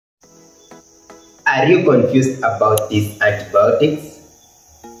Are you confused about these antibiotics?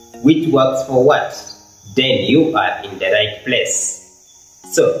 Which works for what? Then you are in the right place.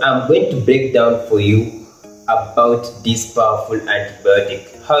 So I'm going to break down for you about this powerful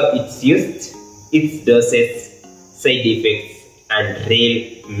antibiotic, how it's used, its doses, side effects, and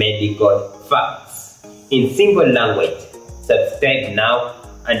real medical facts. In simple language, subscribe now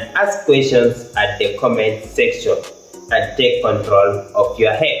and ask questions at the comment section and take control of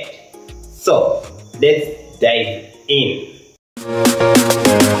your head. So, let's dive in.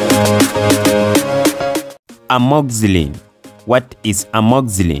 Amoxicillin. What is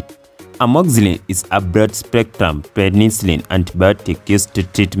amoxicillin? Amoxicillin is a broad-spectrum penicillin antibiotic used to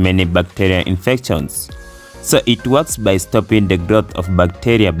treat many bacterial infections. So it works by stopping the growth of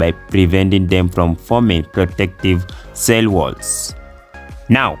bacteria by preventing them from forming protective cell walls.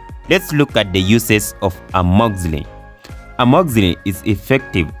 Now, let's look at the uses of amoxicillin. Amoxicillin is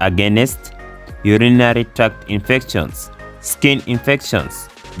effective against urinary tract infections, skin infections,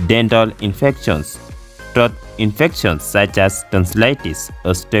 dental infections, throat infections such as tonsillitis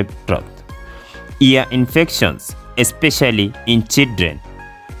or strep throat, ear infections, especially in children,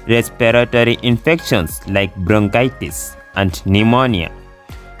 respiratory infections like bronchitis and pneumonia.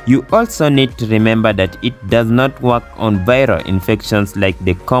 You also need to remember that it does not work on viral infections like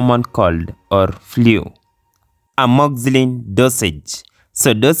the common cold or flu. Amoxicillin dosage.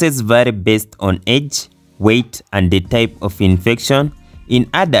 So doses vary based on age, weight, and the type of infection. In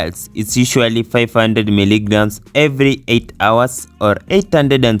adults, it's usually 500 mg every 8 hours or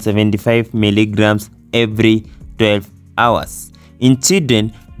 875 mg every 12 hours. In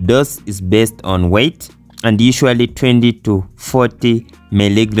children, dose is based on weight and usually 20 to 40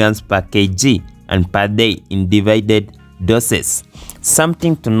 mg per kg and per day in divided doses.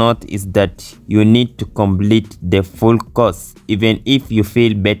 Something to note is that you need to complete the full course even if you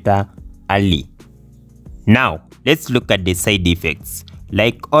feel better early. Now, let's look at the side effects.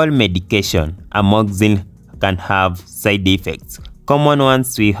 Like all medication, amoxicillin can have side effects. Common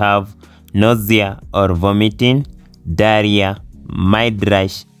ones we have nausea or vomiting, diarrhea, mild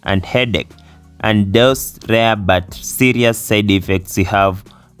rash, and headache. And those rare but serious side effects we have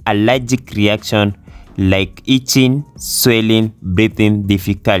allergic reaction like itching, swelling, breathing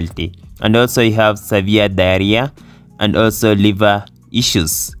difficulty. And also you have severe diarrhea and also liver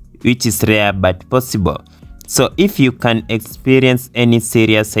issues, which is rare but possible. So if you can experience any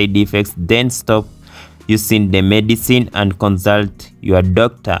serious side effects, then stop using the medicine and consult your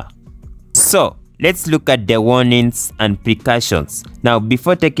doctor. So let's look at the warnings and precautions. Now,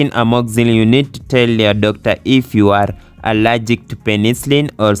 before taking amoxicillin, you need to tell your doctor if you are allergic to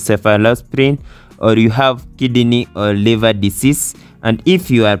penicillin or cephalosporin, or you have kidney or liver disease, and if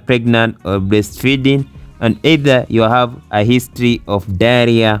you are pregnant or breastfeeding, and either you have a history of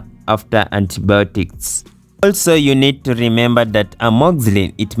diarrhea after antibiotics. Also, you need to remember that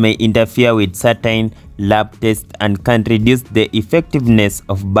amoxicillin, it may interfere with certain lab tests and can reduce the effectiveness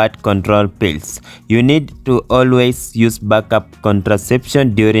of birth control pills. You need to always use backup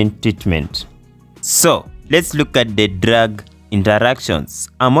contraception during treatment. So, let's look at the drug interactions.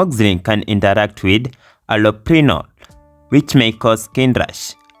 Amoxicillin can interact with allopurinol, which may cause skin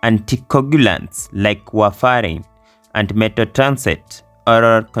rash, anticoagulants like warfarin, and methotrexate,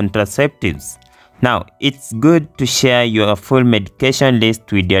 oral contraceptives. Now, it's good to share your full medication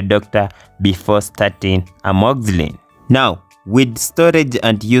list with your doctor before starting amoxicillin. Now, with storage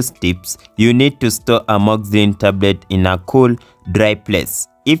and use tips, you need to store amoxicillin tablet in a cool, dry place.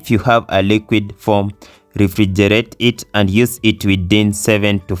 If you have a liquid form, refrigerate it and use it within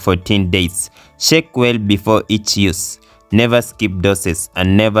 7 to 14 days. Check well before each use. Never skip doses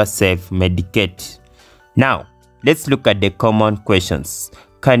and never self-medicate. Now, let's look at the common questions.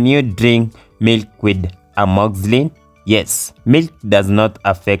 Can you drink milk with amoxicillin? Yes, milk does not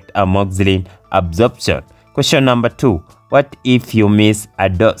affect amoxicillin absorption. Question number 2. What if you miss a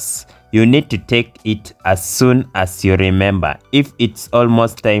dose? You need to take it as soon as you remember. If it's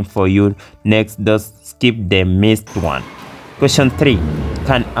almost time for your next dose, skip the missed one. Question 3.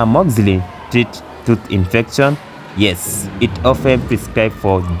 Can amoxicillin treat tooth infection? Yes, it often prescribed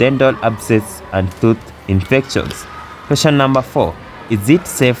for dental abscess and tooth infections. Question number 4. Is it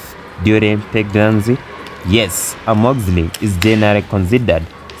safe during pregnancy? Yes, amoxicillin is generally considered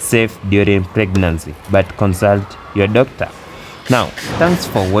safe during pregnancy, but consult your doctor. Now, thanks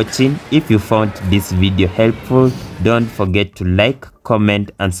for watching. If you found this video helpful, don't forget to like,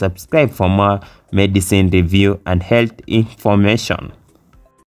 comment, and subscribe for more medicine review and health information.